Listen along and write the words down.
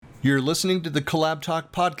You're listening to the Collab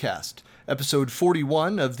Talk podcast, episode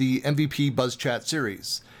 41 of the MVPbuzzChat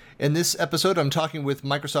series. In this episode, I'm talking with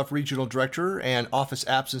Microsoft Regional Director and Office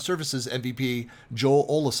Apps and Services MVP, Joel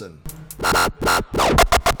Oleson.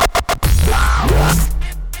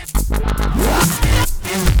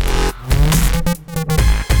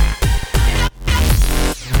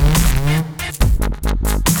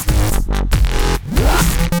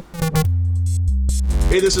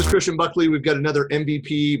 Hey, this is Christian Buckley. We've got another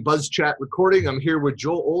MVP Buzz Chat recording. I'm here with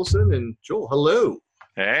Joel Oleson. And Joel, hello.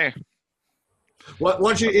 Hey. Why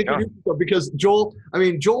don't you introduce yourself? Because Joel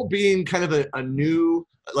being kind of a new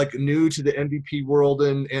to the MVP world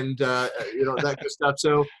and that kind of stuff.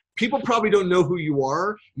 So people probably don't know who you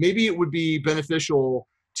are. Maybe it would be beneficial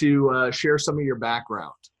to share some of your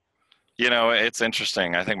background. You know, it's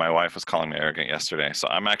interesting. I think my wife was calling me arrogant yesterday, so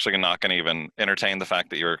I'm actually not going to even entertain the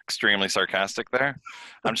fact that you're extremely sarcastic there.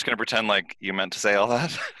 I'm just going to pretend like you meant to say all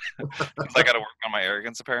that. Because I got to work on my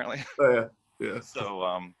arrogance, apparently. Oh, yeah.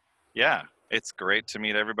 So, it's great to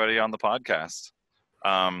meet everybody on the podcast.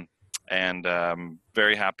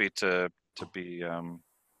 Very happy to be talking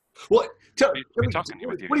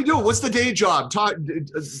with you. What are you doing? What's the day job? I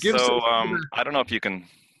don't know if you can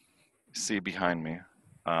see behind me.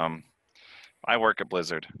 I work at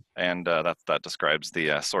Blizzard, and that describes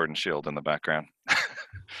the sword and shield in the background.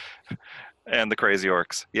 And the crazy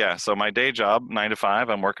orcs. Yeah, so my day job, 9 to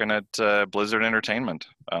 5, I'm working at Blizzard Entertainment.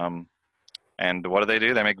 And what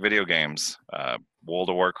do? They make video games.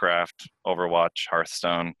 World of Warcraft, Overwatch,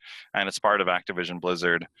 Hearthstone, and it's part of Activision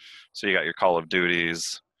Blizzard. So you got your Call of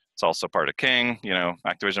Duties. It's also part of King. You know,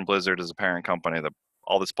 Activision Blizzard is a parent company that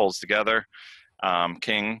all this pulls together.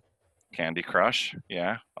 King, Candy Crush,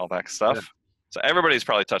 yeah, all that stuff. Yeah. So everybody's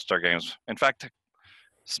probably touched our games. In fact,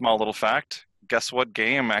 small little fact, guess what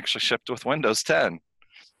game actually shipped with Windows 10?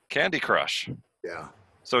 Candy Crush. Yeah.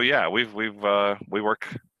 So yeah, we work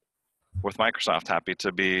with Microsoft. Happy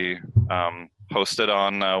to be hosted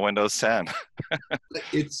on Windows 10.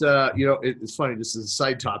 It's it's funny. Just as a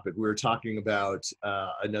side topic, we were talking about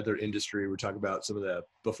another industry. We were talking about some of the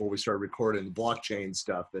before we started recording the blockchain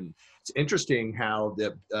stuff, and it's interesting how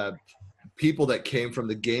the people that came from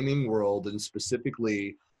the gaming world and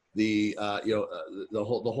specifically the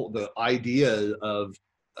idea of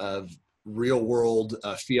real world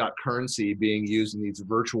fiat currency being used in these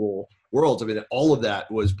virtual worlds. I mean, all of that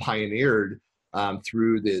was pioneered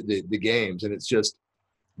through the games, and it's just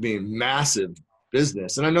being massive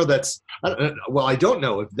business. And I know I don't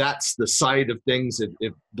know if that's the side of things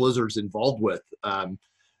if Blizzard's involved with,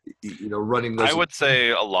 running those. I would say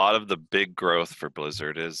a lot of the big growth for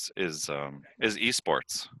Blizzard is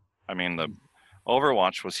esports. I mean, the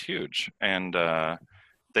Overwatch was huge, and the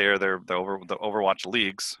Overwatch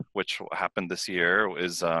leagues, which happened this year,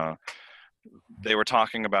 is they were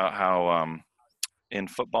talking about how in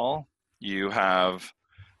football you have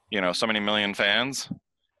so many million fans,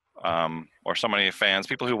 or so many fans,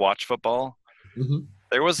 people who watch football. Mm-hmm.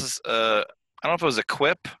 There was this, I don't know if it was a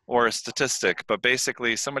quip or a statistic, but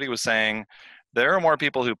basically somebody was saying there are more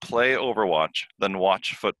people who play Overwatch than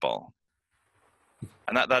watch football.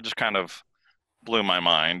 And that just kind of blew my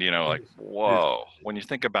mind, like, whoa, when you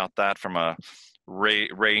think about that from a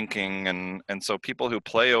ranking. And so people who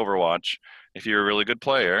play Overwatch, if you're a really good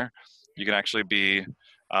player, you can actually be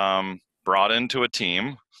brought into a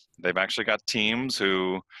team. They've actually got teams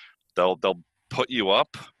who they'll put you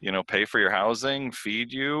up, pay for your housing,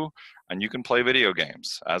 feed you, and you can play video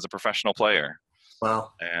games as a professional player.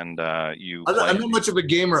 Wow. And I'm not much of a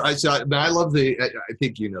gamer. I love I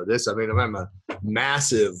think you know this. I mean, I'm a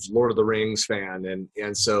massive Lord of the Rings fan,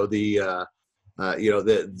 and so that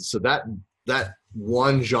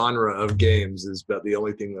one genre of games is about the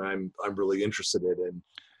only thing that I'm really interested in,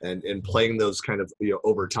 and playing those kind of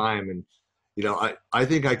over time. And I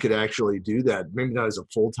think I could actually do that. Maybe not as a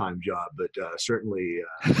full-time job, but certainly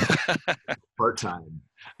part-time.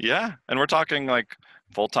 Yeah, and we're talking like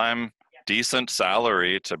full-time, decent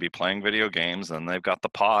salary to be playing video games, and they've got the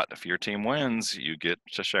pot. If your team wins, you get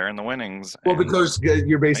to share in the winnings. Well, because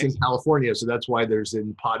you're based in California, so that's why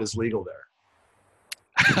pot is legal there.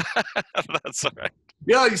 That's all right.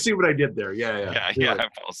 Yeah, you see what I did there. Yeah. Yeah.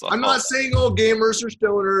 I'm not saying all gamers are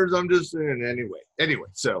stoners. I'm just saying anyway.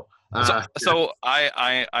 So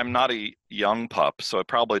I'm not a young pup, so it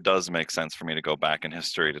probably does make sense for me to go back in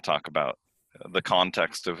history to talk about the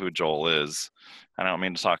context of who Joel is. I don't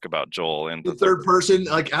mean to talk about Joel in the third person,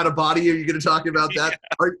 like out of body. Are you going to talk about that?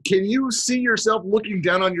 Yeah. Can you see yourself looking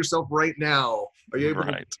down on yourself right now? Are you able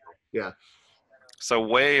to? Yeah. So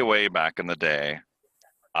way back in the day,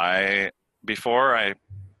 before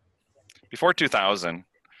 2000,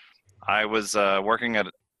 I was working at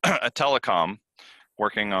a telecom,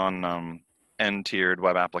 working on N-tiered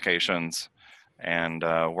web applications, and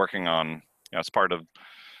working on, as part of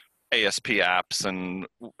ASP apps and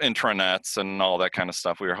intranets and all that kind of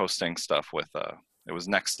stuff. We were hosting stuff with it was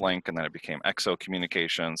Nextlink, and then it became Exo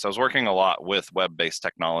Communications. So I was working a lot with web-based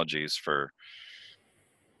technologies for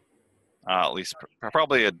at least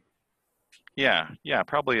probably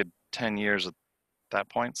probably 10 years at that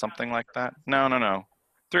point, something like that. No,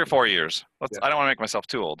 3 or 4 years. I don't want to make myself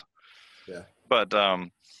too old. Yeah. But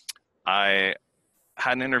I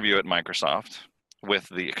had an interview at Microsoft with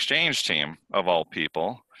the Exchange team, of all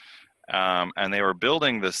people, and they were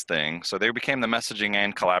building this thing. So they became the messaging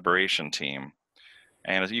and collaboration team.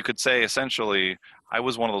 And you could say, essentially, I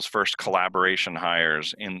was one of those first collaboration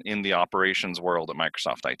hires in the operations world at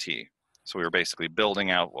Microsoft IT. So we were basically building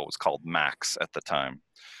out what was called Max at the time.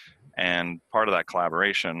 And part of that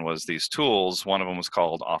collaboration was these tools. One of them was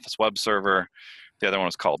called Office Web Server. The other one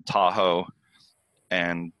was called Tahoe.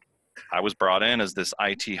 And I was brought in as this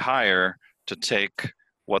IT hire to take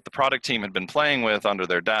what the product team had been playing with under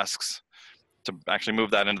their desks to actually move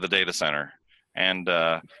that into the data center. And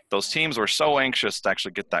those teams were so anxious to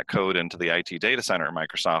actually get that code into the IT data center at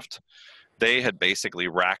Microsoft, they had basically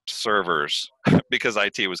racked servers because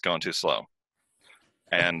IT was going too slow.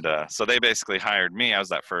 And so they basically hired me. I was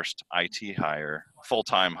that first IT hire,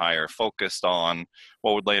 full-time hire, focused on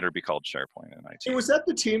what would later be called SharePoint and IT. Was that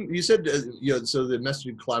the team you said? So the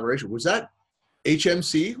messaging collaboration, was that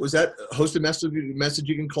HMC? Was that hosted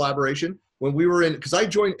messaging and collaboration? When we were in, because I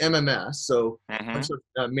joined MMS, so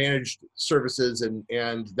managed services,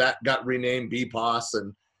 and that got renamed BPOS,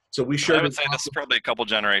 and so we shared. I would say this is probably a couple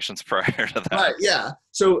generations prior to that. Right. Yeah.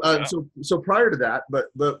 So so prior to that, but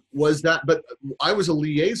was that? But I was a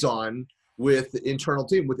liaison with the internal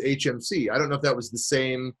team with HMC. I don't know if that was the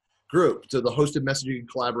same group. So the hosted messaging and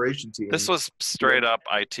collaboration team. This was straight up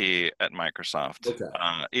IT at Microsoft. Okay.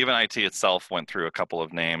 Even IT itself went through a couple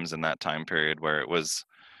of names in that time period where it was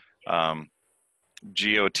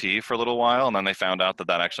GOT for a little while, and then they found out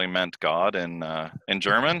that actually meant God in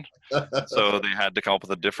German. So they had to come up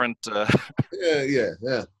with a different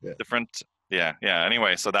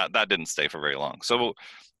Anyway, so that didn't stay for very long. So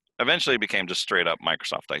eventually it became just straight up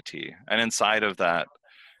Microsoft IT. And inside of that,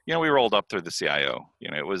 we rolled up through the CIO.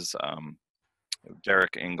 It was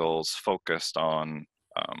Derek Ingalls focused on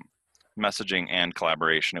messaging and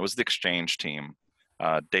collaboration. It was the Exchange team.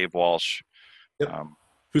 Dave Walsh.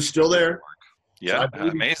 Who's still there. Yeah, so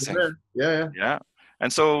amazing. Yeah.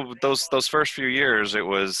 And so those first few years, it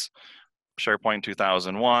was SharePoint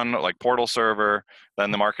 2001, like Portal Server. Then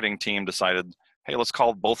the marketing team decided, hey, let's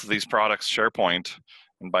call both of these products SharePoint.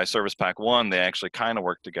 And by Service Pack 1, they actually kind of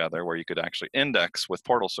worked together where you could actually index with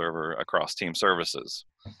Portal Server across team services.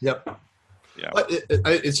 Yep. Yeah.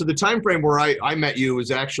 So the time frame where I met you was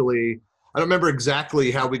actually, I don't remember exactly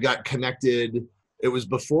how we got connected. It was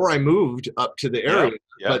before I moved up to the area.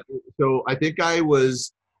 Yeah. But so I think I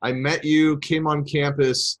met you, came on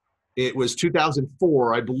campus. It was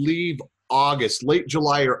 2004, I believe, August, late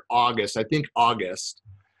July or August. I think August.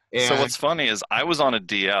 And so what's funny is I was on a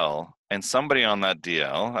DL, and somebody on that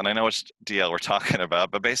DL, and I know which DL we're talking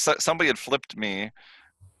about, but somebody had flipped me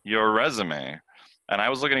your resume. And I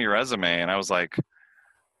was looking at your resume, and I was like,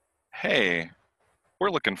 hey,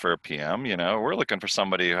 we're looking for a PM, we're looking for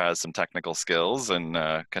somebody who has some technical skills and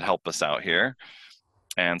can help us out here.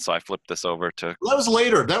 And so I flipped this over to. Well, that was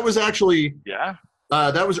later. That was actually. Yeah.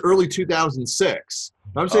 That was early 2006.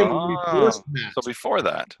 I'm saying before that. So before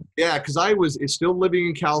that. Yeah, because I was still living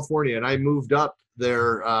in California, and I moved up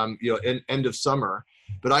there, end of summer.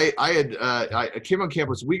 But I came on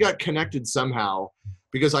campus. We got connected somehow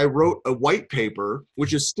because I wrote a white paper,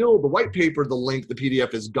 which is still the white paper. The link, the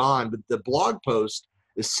PDF is gone, but the blog post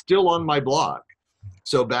is still on my blog.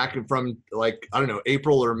 So back from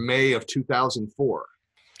April or May of 2004.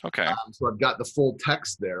 Okay. So I've got the full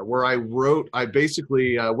text there where I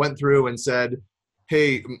basically went through and said,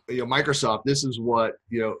 hey, Microsoft, this is what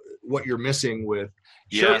you're missing with.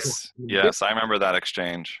 Yes. Yes. I remember that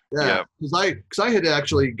exchange. Yeah. Because I had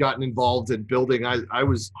actually gotten involved in building, I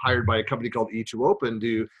was hired by a company called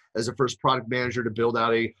E2Open as a first product manager to build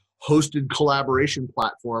out a hosted collaboration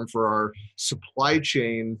platform for our supply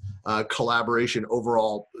chain collaboration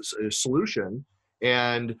overall solution.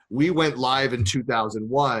 And we went live in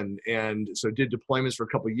 2001, and so did deployments for a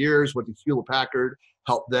couple of years, went to Hewlett Packard,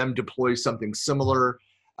 helped them deploy something similar.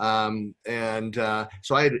 So I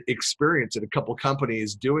had experience at a couple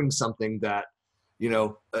companies doing something that,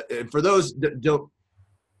 for those that don't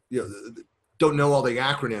know all the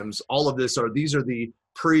acronyms, all of these are the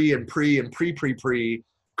pre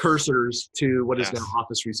cursors to what is now Yes.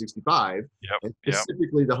 Office 365, Yep. and Yep.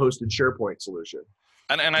 specifically the hosted SharePoint solution.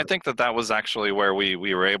 And I think that was actually where we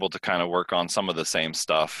were able to kind of work on some of the same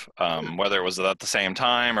stuff, whether it was at the same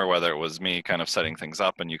time or whether it was me kind of setting things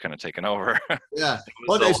up and you kind of taking over. Yeah. It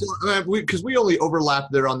was Well, so, because we only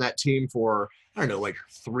overlapped there on that team for, I don't know, like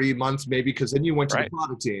 3 months maybe, because then you went to the right.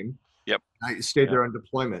 product team. Yep. I stayed Yep. there on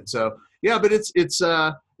deployment. So yeah, but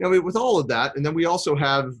with all of that, and then we also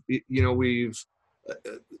have, we've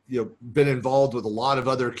been involved with a lot of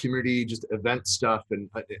other community just event stuff, and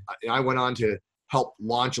I went on to help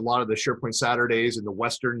launch a lot of the SharePoint Saturdays in the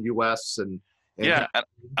Western U.S. and Yeah, and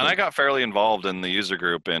I got fairly involved in the user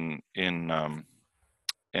group in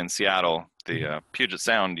Seattle, the Puget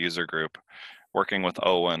Sound user group, working with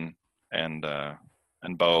Owen and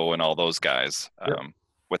Bo and all those guys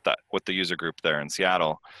with the user group there in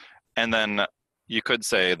Seattle. And then you could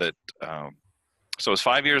say that so it was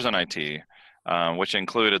 5 years in IT, which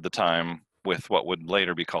included the time with what would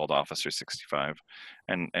later be called Office 365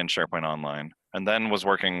 and SharePoint Online, and then was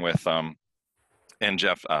working with and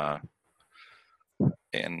Jeff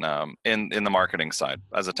in the marketing side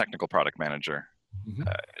as a technical product manager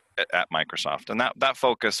at Microsoft. And that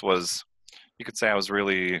focus was, you could say, I was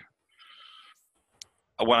really,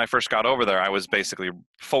 when I first got over there, I was basically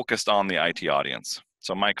focused on the IT audience.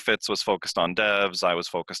 So Mike Fitz was focused on devs, I was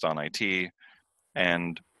focused on IT,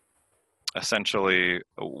 and essentially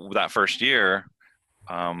that first year,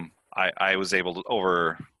 I was able to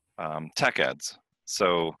over tech eds.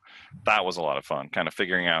 So that was a lot of fun, kind of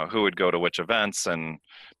figuring out who would go to which events and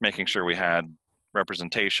making sure we had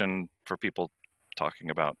representation for people talking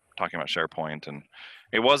about SharePoint. And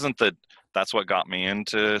it wasn't that that's what got me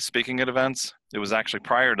into speaking at events. It was actually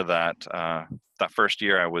prior to that, that first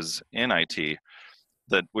year I was in IT,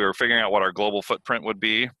 that we were figuring out what our global footprint would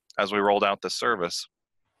be as we rolled out this service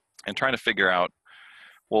and trying to figure out,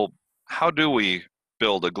 well, how do we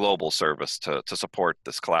build a global service to support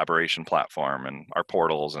this collaboration platform and our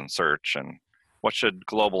portals and search, and what should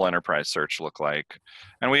global enterprise search look like?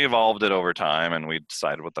 And we evolved it over time, and we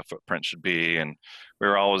decided what the footprint should be, and we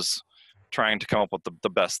were always trying to come up with the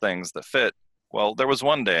best things that fit. Well, there was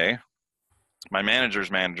one day, my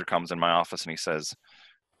manager's manager comes in my office and he says,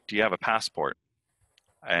 "Do you have a passport?"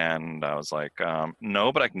 And I was like,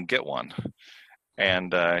 "No, but I can get one."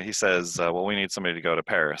 And he says, "Well, we need somebody to go to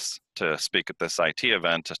Paris to speak at this IT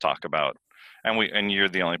event to talk about, and you're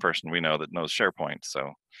the only person we know that knows SharePoint."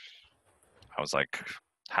 So I was like,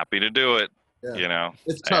 happy to do it, Yeah.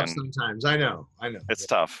 It's tough and sometimes. I know. it's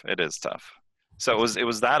tough. It is tough. So it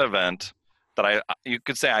was that event that you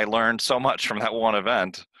could say I learned so much from that one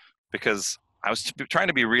event, because I was trying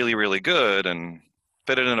to be really, really good and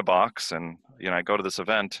fit it in a box. And, I go to this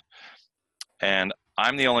event and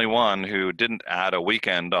I'm the only one who didn't add a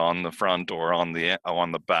weekend on the front or on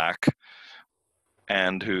the back,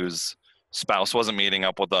 and whose spouse wasn't meeting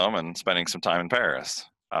up with them and spending some time in Paris.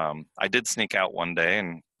 I did sneak out one day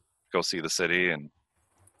and go see the city and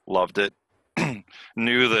loved it.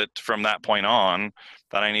 Knew that from that point on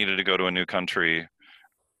that I needed to go to a new country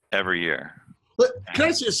every year. But can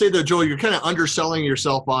I just say though, Joel, you're kind of underselling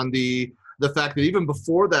yourself on the fact that even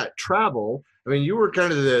before that travel, I mean, you were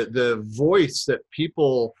kind of the voice that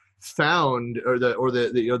people found, or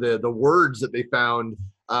the words that they found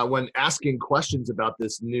when asking questions about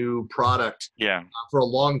this new product. Yeah. For a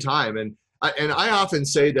long time. And I often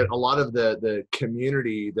say that a lot of the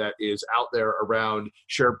community that is out there around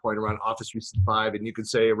SharePoint, around Office 365, and you could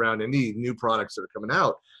say around any new products that are coming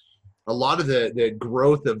out, a lot of the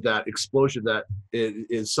growth of that explosion that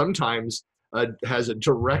is sometimes has a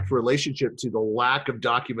direct relationship to the lack of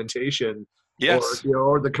documentation. Yes.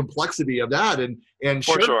 Or the complexity of that, and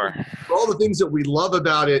for sure, for all the things that we love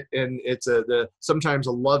about it, and it's sometimes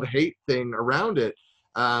a love-hate thing around it.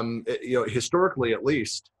 Historically at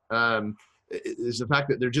least, is the fact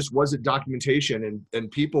that there just wasn't documentation,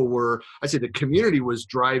 and people were, I say, the community was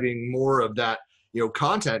driving more of that,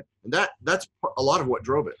 content, and that's a lot of what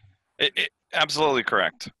drove it. Absolutely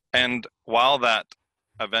correct. And while that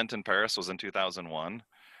event in Paris was in 2001,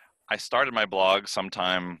 I started my blog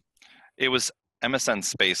sometime. It was MSN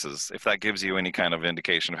Spaces, if that gives you any kind of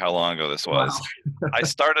indication of how long ago this was. Wow. I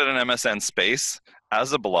started an MSN Space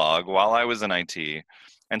as a blog while I was in IT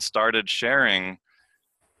and started sharing,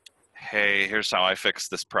 hey, here's how I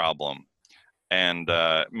fixed this problem. And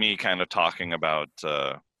me kind of talking about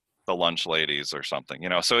the lunch ladies or something,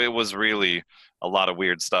 So it was really a lot of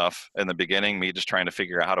weird stuff in the beginning, me just trying to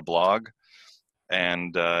figure out how to blog.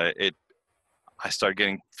 And I started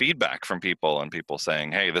getting feedback from people, and people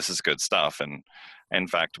saying, hey, this is good stuff. And in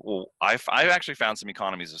fact, I actually found some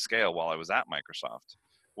economies of scale while I was at Microsoft,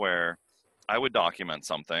 where I would document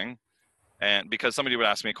something, and because somebody would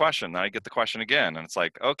ask me a question, and I get the question again, and it's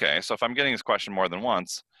like, okay, so if I'm getting this question more than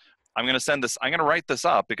once, I'm going to write this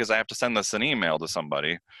up because I have to send this an email to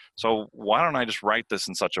somebody. So why don't I just write this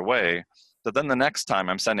in such a way that then the next time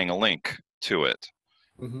I'm sending a link to it.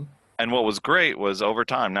 Mm-hmm. And what was great was over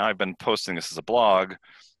time, now I've been posting this as a blog.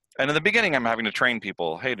 And in the beginning, I'm having to train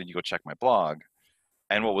people, hey, did you go check my blog?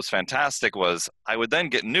 And what was fantastic was I would then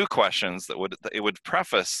get new questions it would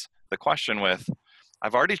preface the question with,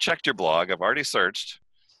 I've already checked your blog, I've already searched,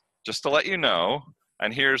 just to let you know,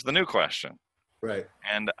 and here's the new question. Right.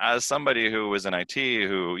 And as somebody who was in IT,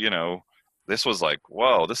 who, this was like,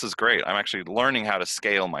 whoa, this is great. I'm actually learning how to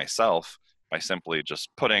scale myself by simply just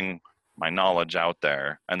putting my knowledge out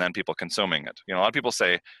there and then people consuming it. A lot of people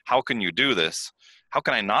say, how can you do this? How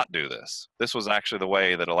can I not do this? This was actually the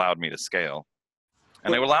way that allowed me to scale.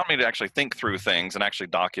 And it allowed me to actually think through things and actually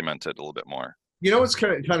document it a little bit more. What's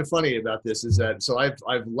kind of funny about this is that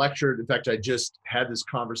I've lectured. In fact, I just had this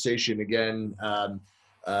conversation again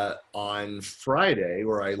on Friday,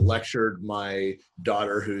 where I lectured my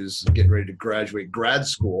daughter who's getting ready to graduate grad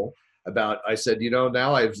school about. I said,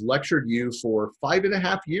 now I've lectured you for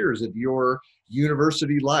 5.5 years of your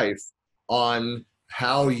university life on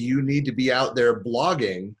how you need to be out there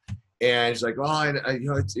blogging. And she's like, oh,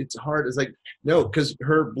 it's hard. It's like, no, because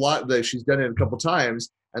her blog, she's done it a couple times,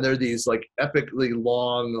 and there are these like epically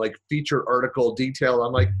long, like feature article detail.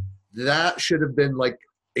 I'm like, that should have been like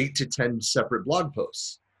 8 to 10 separate blog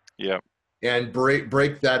posts. Yeah. And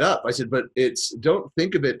break that up. I said, but don't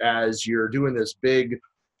think of it as you're doing this big,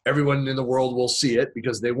 everyone in the world will see it,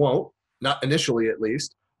 because they won't, not initially at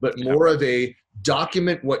least, but more of a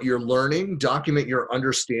document what you're learning, document your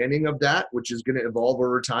understanding of that, which is going to evolve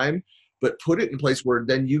over time, but put it in place where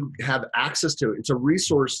then you have access to it. It's a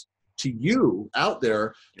resource to you out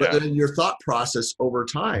there, but then your thought process over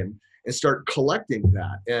time, and start collecting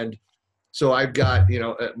that. And so I've got,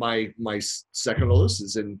 my second oldest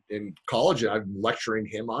is in college, and I'm lecturing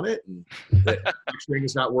him on it, and that lecturing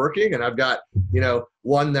is not working. And I've got,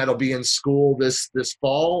 one that'll be in school this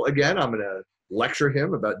fall. Again, I'm going to lecture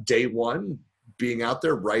him about day one, being out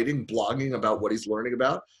there writing, blogging about what he's learning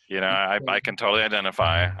about. I can totally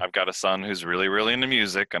identify. I've got a son who's really, really into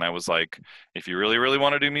music. And I was like, if you really, really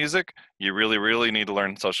want to do music, you really, really need to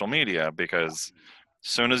learn social media, because as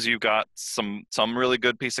soon as you got some really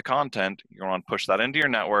good piece of content, you want to push that into your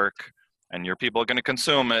network, and your people are going to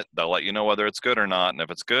consume it. They'll let you know whether it's good or not. And if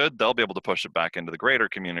it's good, they'll be able to push it back into the greater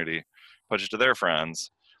community, push it to their friends.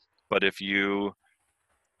 But if you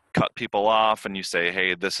cut people off and you say,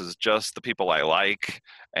 hey, this is just the people I like,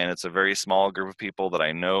 and it's a very small group of people that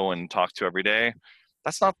I know and talk to every day,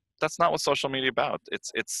 that's not what social media is about.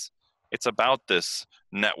 It's about this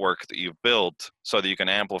network that you've built so that you can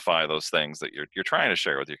amplify those things that you're trying to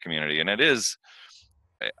share with your community. And it is,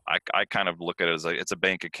 I kind of look at it as it's a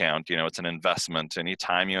bank account. It's an investment. Any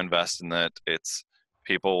time you invest in it,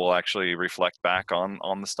 people will actually reflect back on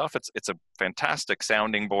the stuff. It's a fantastic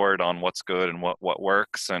sounding board on what's good and what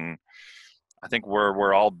works. And I think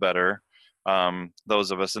we're all better.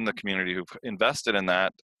 Those of us in the community who've invested in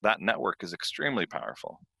that network is extremely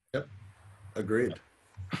powerful. Yep. Agreed.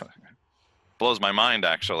 Blows my mind,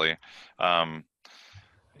 actually. In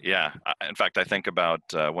fact, I think about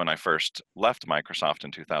when I first left Microsoft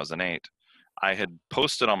in 2008, I had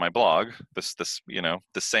posted on my blog the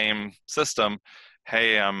same system.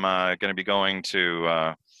 Hey, I'm going to be going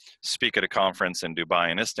to speak at a conference in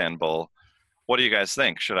Dubai and Istanbul. What do you guys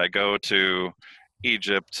think? Should I go to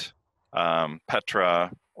Egypt,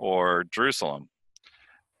 Petra, or Jerusalem?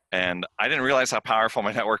 And I didn't realize how powerful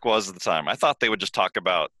my network was at the time. I thought they would just talk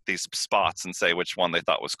about these spots and say which one they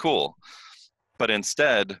thought was cool. But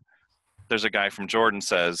instead, there's a guy from Jordan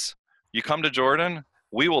says, you come to Jordan,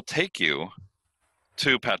 we will take you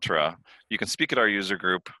to Petra. You can speak at our user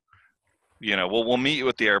group. We'll meet you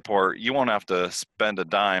at the airport. You won't have to spend a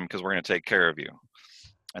dime because we're going to take care of you.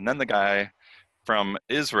 And then the guy from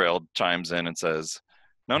Israel chimes in and says,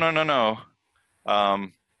 no.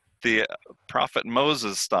 The prophet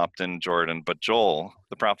Moses stopped in Jordan, but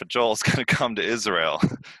the prophet Joel is going to come to Israel,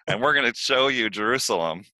 and we're going to show you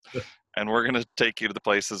Jerusalem, and we're going to take you to the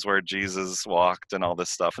places where Jesus walked and all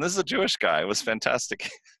this stuff. And this is a Jewish guy. It was fantastic.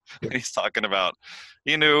 He's talking about,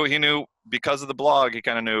 he knew because of the blog, he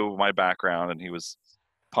kind of knew my background, and he was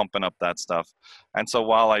pumping up that stuff. And so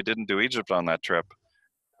while I didn't do Egypt on that trip,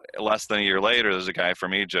 less than a year later, there's a guy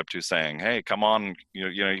from Egypt who's saying, hey, come on,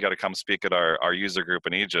 you got to come speak at our user group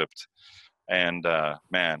in Egypt. And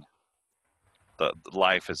man, the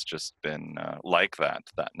life has just been like that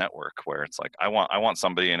network where it's like, I want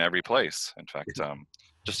somebody in every place. In fact,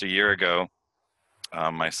 just a year ago,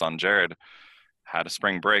 my son Jared had a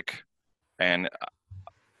spring break, and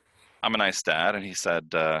I'm a nice dad, and he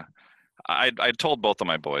said, I told both of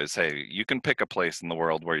my boys, hey, you can pick a place in the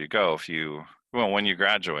world where you go when you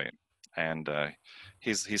graduate. And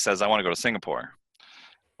he says, I want to go to Singapore.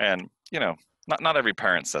 And, not every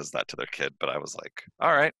parent says that to their kid, but I was like,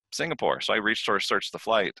 all right, Singapore. So I searched the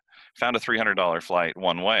flight, found a $300 flight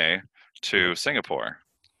one way to Singapore.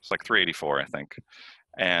 It's like $384, I think.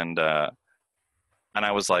 And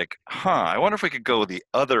I was like, I wonder if we could go the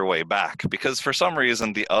other way back, because for some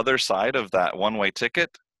reason the other side of that one-way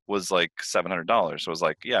ticket was like $700. So it was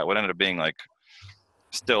like, yeah, it would end up being like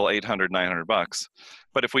still $800-900.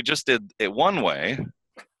 But if we just did it one way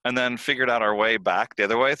and then figured out our way back the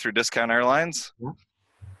other way through discount airlines. Yeah.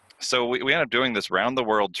 So we ended up doing this round the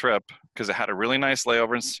world trip because it had a really nice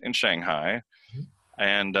layover in Shanghai.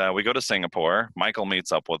 And we go to Singapore. Michael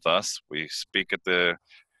meets up with us. We speak at the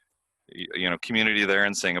community there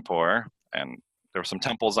in Singapore. And there were some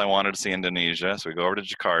temples I wanted to see in Indonesia. So we go over to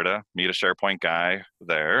Jakarta, meet a SharePoint guy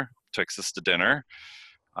there, takes us to dinner.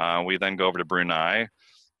 We then go over to Brunei.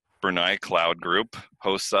 Brunei Cloud Group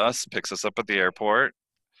hosts us, picks us up at the airport.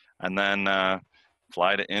 And then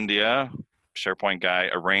fly to India. SharePoint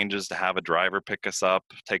guy arranges to have a driver pick us up,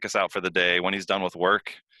 take us out for the day. When he's done with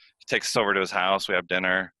work, he takes us over to his house. We have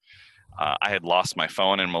dinner. I had lost my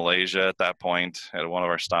phone in Malaysia at that point at one of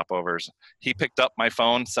our stopovers. He picked up my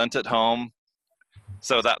phone, sent it home.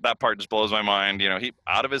 So that part just blows my mind. He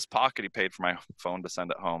out of his pocket, he paid for my phone to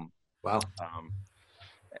send it home. Wow.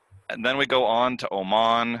 And then we go on to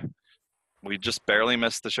Oman. We just barely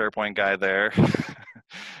missed the SharePoint guy there.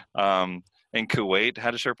 In Kuwait,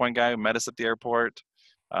 had a SharePoint guy who met us at the airport.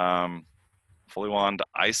 Flew on to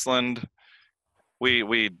Iceland.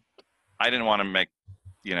 I didn't want to make,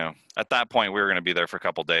 at that point we were going to be there for a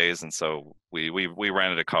couple days, and so we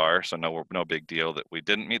rented a car. So no big deal that we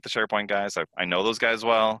didn't meet the SharePoint guys. I know those guys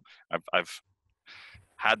well. I've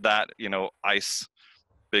had that, ice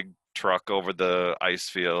big truck over the ice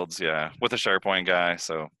fields, with a SharePoint guy.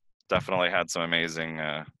 So definitely had some amazing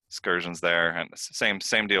excursions there. And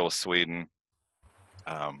same deal with Sweden.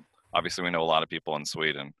 Obviously we know a lot of people in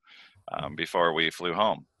Sweden before we flew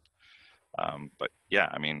home. But yeah,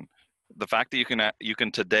 I mean, the fact that you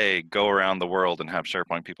can today go around the world and have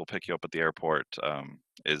SharePoint people pick you up at the airport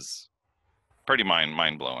is pretty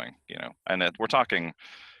mind blowing, and we're talking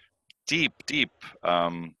deep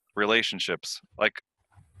relationships. Like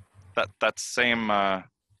that same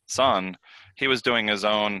son, he was doing his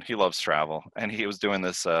own, he loves travel, and he was doing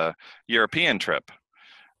this European trip.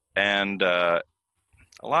 And a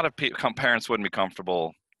lot of parents wouldn't be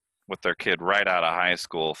comfortable with their kid right out of high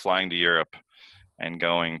school flying to Europe and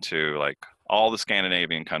going to like all the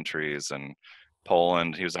Scandinavian countries and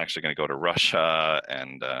Poland. He was actually going to go to Russia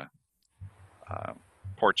and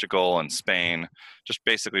Portugal and Spain, just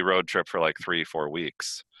basically road trip for like 3-4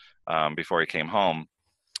 weeks before he came home.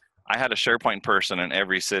 I had a SharePoint person in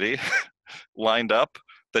every city lined up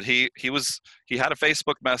that he had a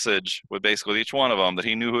Facebook message with basically each one of them that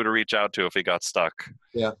he knew who to reach out to if he got stuck.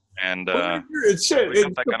 Yeah. And it's too,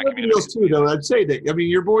 though. I'd say that, I mean,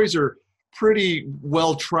 your boys are pretty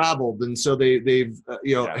well traveled, and so they've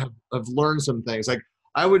have learned some things. Like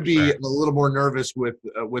I would be a little more nervous with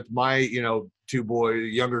my younger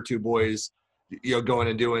two boys, going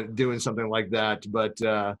and doing something like that. But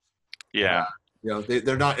they're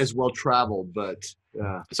not as well traveled, but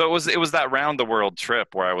so it was that round the world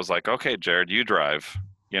trip where I was like, okay, Jared, you drive.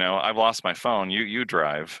 I've lost my phone. You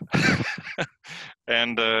drive.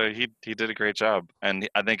 And he did a great job, and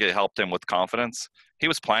I think it helped him with confidence. He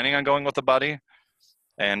was planning on going with a buddy,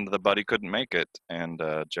 and the buddy couldn't make it. And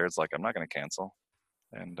Jared's like, I'm not going to cancel.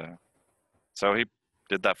 And so he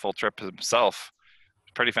did that full trip himself.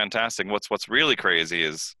 Pretty fantastic. What's really crazy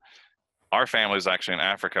is our family was actually in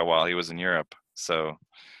Africa while he was in Europe. So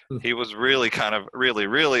he was really kind of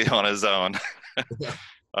really on his own.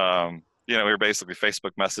 We were basically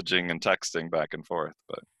Facebook messaging and texting back and forth,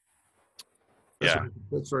 but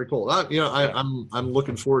that's very cool. I'm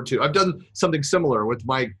looking forward to. I've done something similar with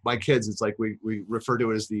my kids. It's like we refer to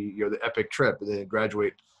it as the epic trip, and then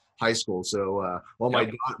graduate high school. So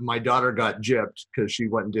my daughter got gypped because she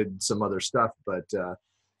went and did some other stuff, but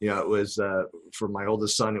it was for my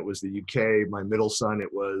oldest son, it was the UK. My middle son,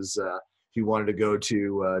 it was he wanted to go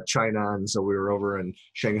to China, and so we were over in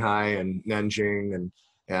Shanghai and Nanjing,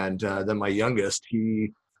 and then my youngest,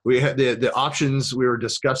 we had the options we were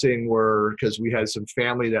discussing were, because we had some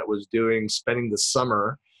family that was spending the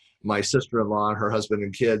summer. My sister-in-law and her husband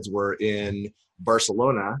and kids were in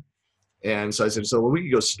Barcelona. And so I said, we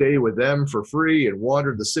could go stay with them for free and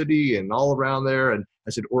wander the city and all around there. And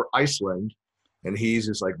I said, or Iceland. And he's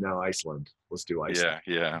just like, no, Iceland. Let's do Iceland.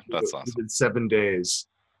 Yeah, that's We awesome. did 7 days.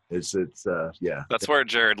 It's yeah. That's where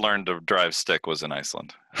Jared learned to drive stick, was in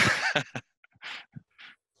Iceland.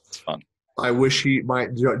 It's fun. I wish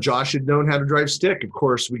Josh had known how to drive stick. Of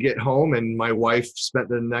course, we get home and my wife spent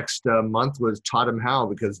the next month was taught him how,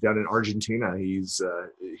 because down in Argentina he's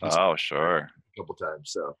Oh, sure. a couple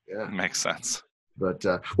times. So yeah, Makes sense. but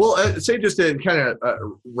say just to kind of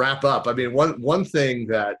wrap up. I mean, one thing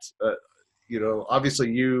that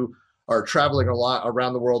obviously you are traveling a lot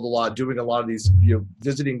around the world, a lot, doing a lot of these,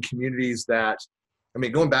 visiting communities that. I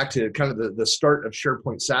mean, going back to kind of the start of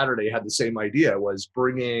SharePoint Saturday, had the same idea, was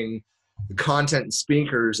bringing content and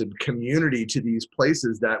speakers and community to these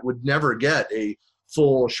places that would never get a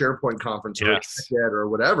full SharePoint conference or Yes. or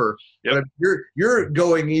whatever. Yep. But you're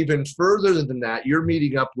going even further than that. You're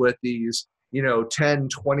meeting up with these 10,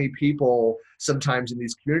 20 people sometimes in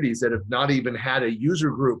these communities that have not even had a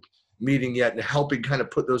user group meeting yet, and helping kind of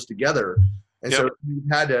put those together. And so you've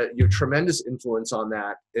had a tremendous influence on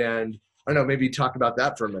that. And I don't know, maybe talk about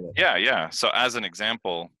that for a minute. Yeah. So as an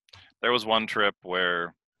example, there was one trip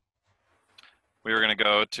where we were going to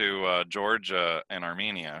go to Georgia and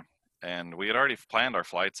Armenia, and we had already planned our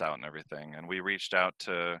flights out and everything. And we reached out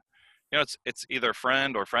to, it's either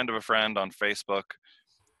friend or friend of a friend on Facebook,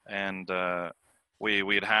 and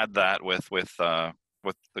we had that with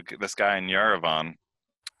this guy in Yerevan.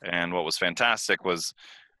 And what was fantastic was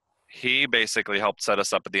he basically helped set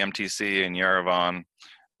us up at the MTC in Yerevan.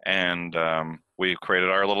 And we created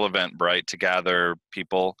our little Eventbrite to gather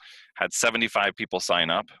people. Had 75 people sign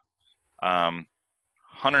up.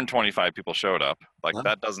 125 people showed up. Like, wow.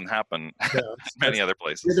 That doesn't happen many other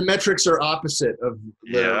places. Yeah, the metrics are opposite of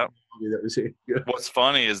that we see. Yeah. What's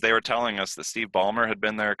funny is they were telling us that Steve Ballmer had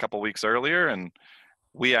been there a couple weeks earlier, and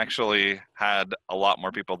we actually had a lot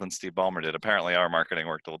more people than Steve Ballmer did. Apparently our marketing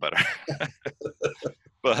worked a little better.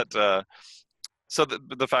 But so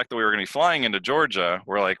the fact that we were going to be flying into Georgia,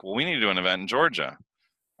 we're like, well, we need to do an event in Georgia.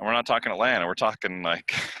 And we're not talking Atlanta. We're talking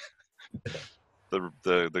like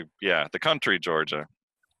the country, Georgia.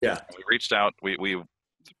 Yeah. We reached out. We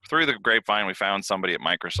through the grapevine, we found somebody at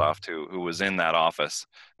Microsoft who was in that office.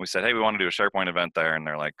 We said, hey, we want to do a SharePoint event there. And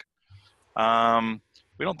they're like,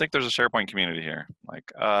 we don't think there's a SharePoint community here.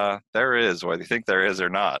 Like, there is, whether you think there is or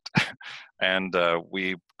not. And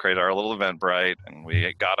we created our little Eventbrite, and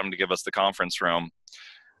we got them to give us the conference room.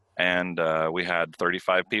 And we had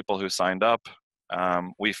 35 people who signed up.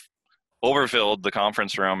 We overfilled the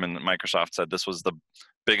conference room, and Microsoft said this was the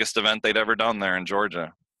biggest event they'd ever done there in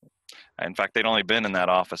Georgia. In fact, they'd only been in that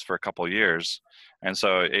office for a couple of years. And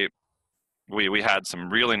so we had some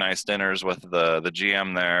really nice dinners with the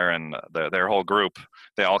GM there and their whole group.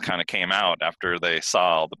 They all kind of came out after they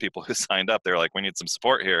saw all the people who signed up. They were like, we need some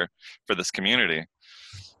support here for this community.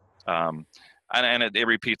 And it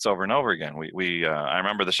repeats over and over again. I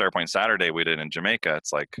remember the SharePoint Saturday we did in Jamaica.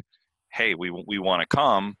 It's like, hey, we want to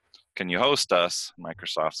come. Can you host us?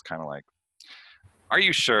 Microsoft's kind of like, are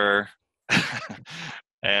you sure?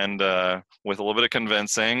 And with a little bit of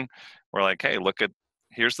convincing, we're like, hey,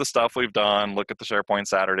 here's the stuff we've done. Look at the SharePoint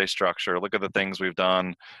Saturday structure. Look at the things we've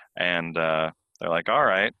done. And they're like, all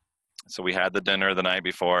right. So we had the dinner the night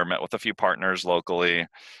before, met with a few partners locally.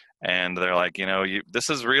 And they're like,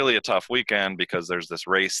 this is really a tough weekend because there's this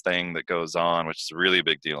race thing that goes on, which is a really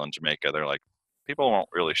big deal in Jamaica. They're like, people won't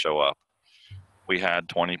really show up. We had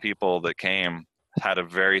 20 people that came, had a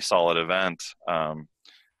very solid event.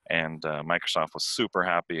 And Microsoft was super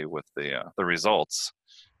happy with the results.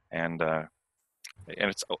 And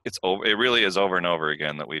it really is over and over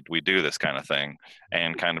again that we do this kind of thing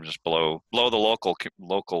and kind of just blow the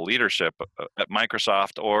local leadership at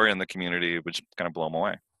Microsoft or in the community, which kind of blow them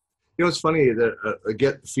away. It's funny that I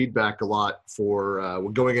get feedback a lot for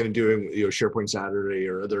going in and doing SharePoint Saturday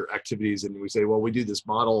or other activities, and we say, well, we do this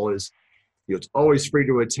model is it's always free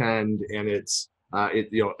to attend, and it's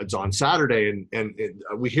on Saturday, and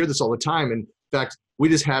we hear this all the time. In fact, we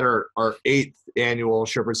just had our 8th annual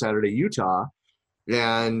SharePoint Saturday Utah.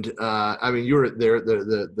 And I mean, you were there.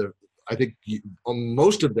 I think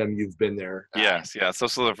most of them you've been there. Yes. This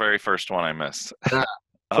was the very first one I missed.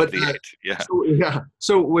 But the 8. Yeah.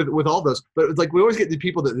 So with all those, but it's like we always get the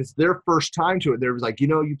people that it's their first time to it. They're like,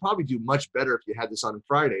 you probably do much better if you had this on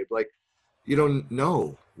Friday. But like, you don't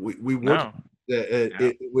know. We would. No.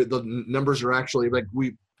 The numbers are actually like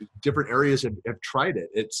different areas have tried it.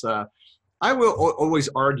 It's. I will always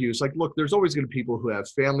argue, it's like, look, there's always going to be people who have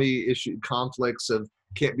family issue conflicts of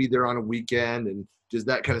can't be there on a weekend and just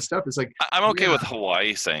that kind of stuff. It's like, I'm okay with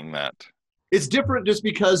Hawaii saying that. It's different just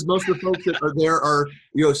because most of the folks that are there are,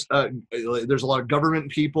 there's a lot of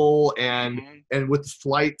government people, and with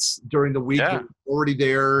flights during the week, Yeah. they're already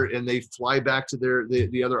there, and they fly back to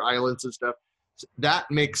the other islands and stuff.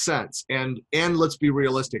 That makes sense. And let's be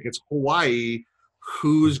realistic. It's Hawaii.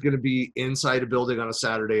 Who's going to be inside a building on a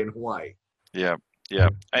Saturday in Hawaii? Yeah. Yeah.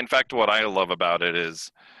 In fact, what I love about it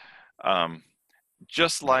is,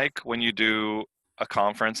 just like when you do a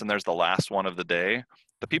conference and there's the last one of the day,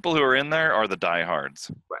 the people who are in there are the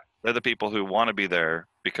diehards. Right. They're the people who want to be there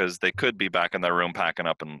because they could be back in their room packing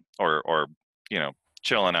up or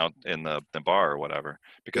chilling out in the bar or whatever,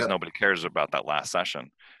 because nobody cares about that last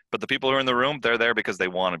session. But the people who are in the room, they're there because they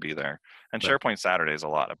want to be there. And Right. SharePoint Saturday is a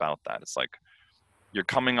lot about that. It's like you're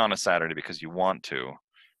coming on a Saturday because you want to.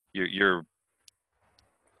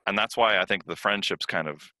 And that's why I think the friendships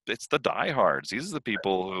it's the diehards. These are the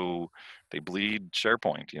people who they bleed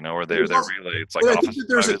SharePoint, or they're really, it's like I think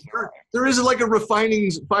Office. that there is like a refining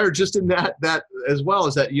fire just in that as well,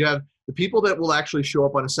 is that you have the people that will actually show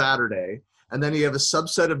up on a Saturday, and then you have a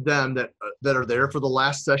subset of them that are there for the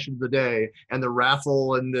last session of the day and the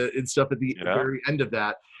raffle and stuff at the very end of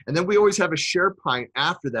that. And then we always have a SharePoint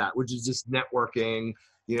after that, which is just networking,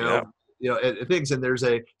 things. And there's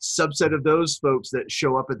a subset of those folks that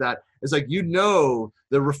show up at that. It's like,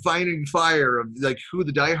 the refining fire of like who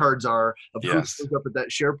the diehards are, of who shows up at that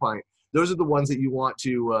SharePoint. Those are the ones that you want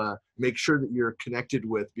to make sure that you're connected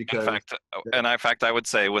with, because in fact, I would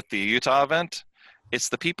say with the Utah event, it's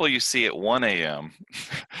the people you see at 1 a.m.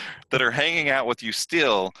 that are hanging out with you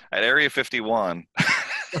still at Area 51,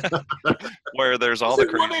 where there's all the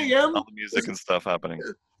crazy, all the music and stuff happening.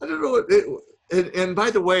 I don't know. And by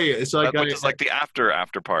the way, it's like it's like the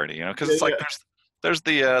after party, because it's like there's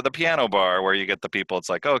the piano bar where you get the people. It's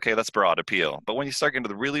like, okay, that's broad appeal. But when you start getting to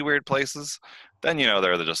the really weird places, then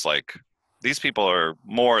they're just like, these people are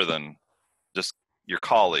more than just your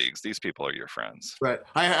colleagues. These people are your friends. Right.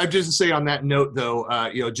 I just to say on that note, though,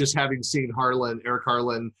 just having seen Eric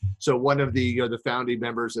Harlan, so one of the the founding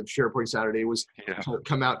members of SharePoint Saturday, was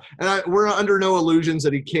come out, and we're under no illusions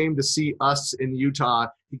that he came to see us in Utah.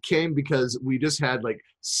 He came because we just had like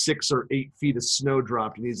 6 or 8 feet of snow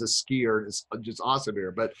dropped, and he's a skier, and it's just awesome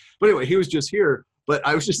here. But anyway, he was just here. But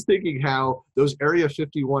I was just thinking how those Area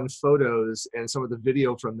 51 photos and some of the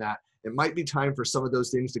video from that, it might be time for some of those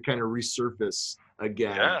things to kind of resurface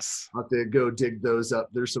again. Yes. I'll have to go dig those up.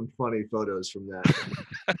 There's some funny photos from that.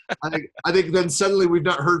 I think then suddenly we've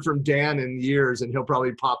not heard from Dan in years, and he'll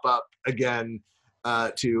probably pop up again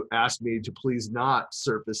to ask me to please not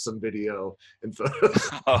surface some video and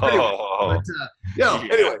photos.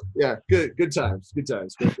 Anyway, good times.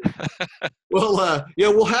 Well,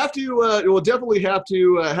 we'll definitely have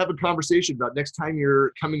to have a conversation about next time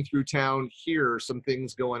you're coming through town here, some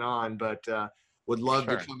things going on, but would love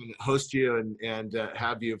to come and host you and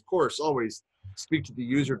have you, of course, always speak to the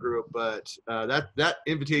user group. But that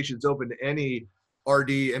invitation is open to any RD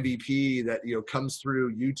MVP that comes through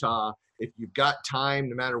Utah. If you've got time,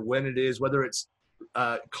 no matter when it is, whether it's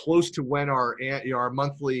close to when our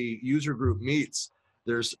monthly user group meets,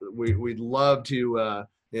 we'd love to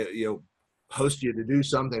host you to do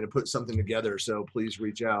something, to put something together. So please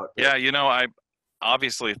reach out. Yeah, I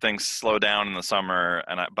obviously things slow down in the summer,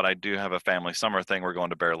 but I do have a family summer thing. We're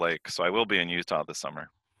going to Bear Lake, so I will be in Utah this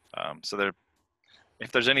summer.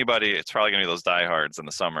 If there's anybody, it's probably gonna be those diehards in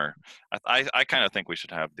the summer. I kind of think we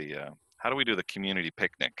should have how do we do the community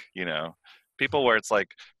picnic? People where it's like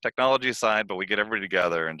technology aside, but we get everybody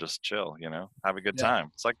together and just chill, have a good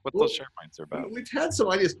time. It's like what those SharePoints are about. We've had some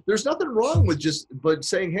ideas. There's nothing wrong with but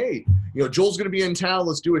saying, hey, Joel's going to be in town.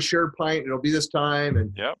 Let's do a SharePoint. It'll be this time.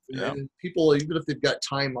 And, and people, even if they've got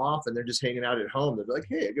time off and they're just hanging out at home, they're like,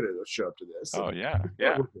 hey, I got to show up to this. Oh, yeah.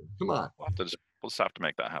 Come on. We'll just have to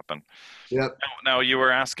make that happen. Yeah. Now, you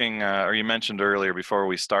were asking, or you mentioned earlier before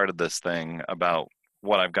we started this thing about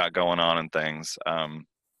what I've got going on and things.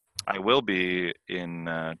 I will be doing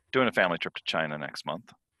a family trip to China next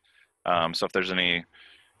month. So if there's any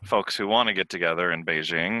folks who want to get together in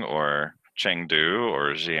Beijing or Chengdu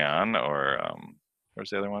or Xi'an or where's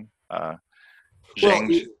the other one?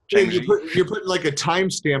 You're putting like a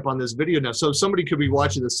timestamp on this video now. So somebody could be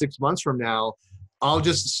watching this 6 months from now. I'll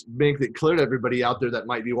just make it clear to everybody out there that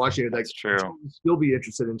might be watching it. That's true. Still be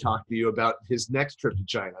interested in talking to you about his next trip to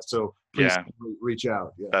China. So please reach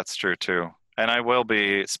out. Yeah. That's true too. And I will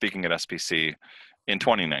be speaking at SPC in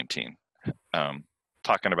 2019,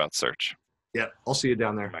 talking about search. Yeah, I'll see you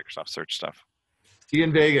down there. Microsoft Search stuff. See you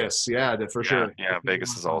in Vegas. Yeah, for sure. Yeah,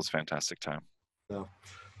 Vegas is always a fantastic time. So,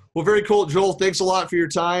 well, very cool, Joel. Thanks a lot for your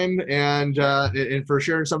time and for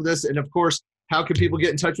sharing some of this. And of course, how can people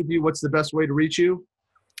get in touch with you? What's the best way to reach you?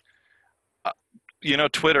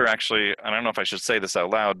 Twitter actually, I don't know if I should say this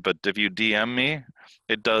out loud, but if you DM me,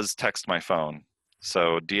 it does text my phone.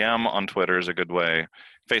 So DM on Twitter is a good way.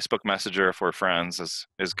 Facebook Messenger, if we're friends,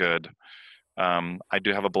 is good. I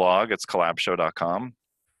do have a blog. It's collabshow.com.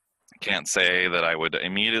 Can't say that I would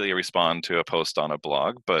immediately respond to a post on a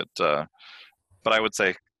blog, but I would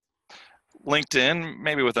say LinkedIn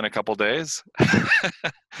maybe within a couple days.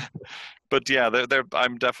 But yeah,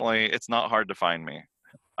 I'm definitely. It's not hard to find me.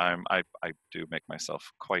 I do make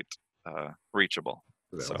myself quite reachable.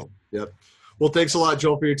 So yep. Well, thanks a lot,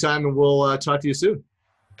 Joel, for your time, and we'll talk to you soon.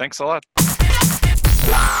 Thanks a lot.